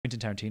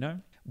Quentin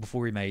Tarantino,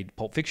 before he made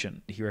Pulp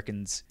Fiction, he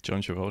reckons...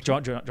 John Travolta.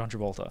 John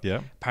Travolta.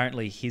 Yeah.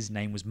 Apparently, his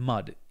name was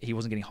Mud. He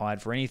wasn't getting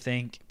hired for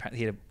anything. Apparently,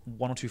 he had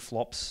one or two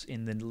flops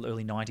in the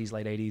early 90s,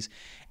 late 80s,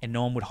 and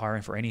no one would hire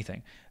him for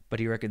anything. But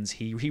he reckons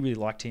he really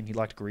liked him. He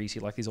liked Grease. He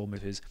liked these old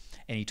movies.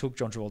 And he took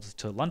John Travolta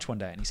to lunch one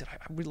day, and he said,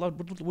 I would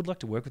like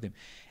to work with him.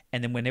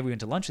 And then whenever we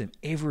went to lunch with him,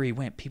 everywhere he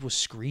went, people were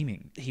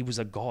screaming. He was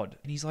a god.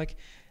 And he's like,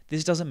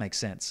 this doesn't make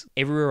sense.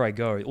 Everywhere I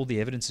go, all the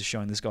evidence is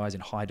showing this guy's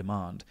in high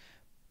demand.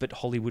 But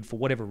Hollywood, for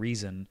whatever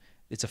reason,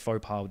 it's a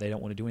faux pas. They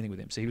don't want to do anything with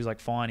him. So he was like,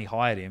 fine. He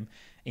hired him.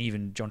 And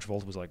even John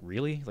Travolta was like,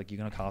 really? Like, you're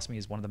going to cast me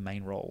as one of the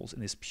main roles in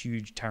this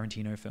huge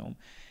Tarantino film?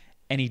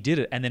 And he did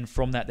it. And then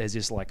from that, there's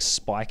this like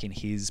spike in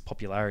his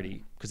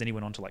popularity, because then he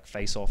went on to like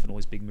Face Off and all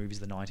his big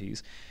movies in the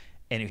 90s.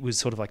 And it was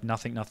sort of like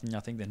nothing,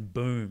 then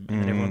boom.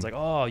 And then everyone's like,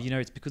 oh,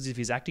 it's because of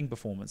his acting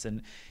performance. And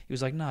he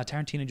was like, nah,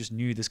 Tarantino just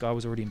knew this guy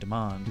was already in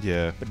demand.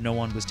 Yeah. But no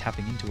one was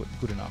tapping into it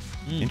good enough.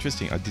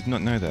 Interesting. I did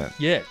not know that.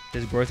 Yeah,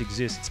 there's growth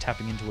exists. It's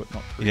tapping into it,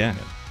 not creating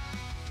it.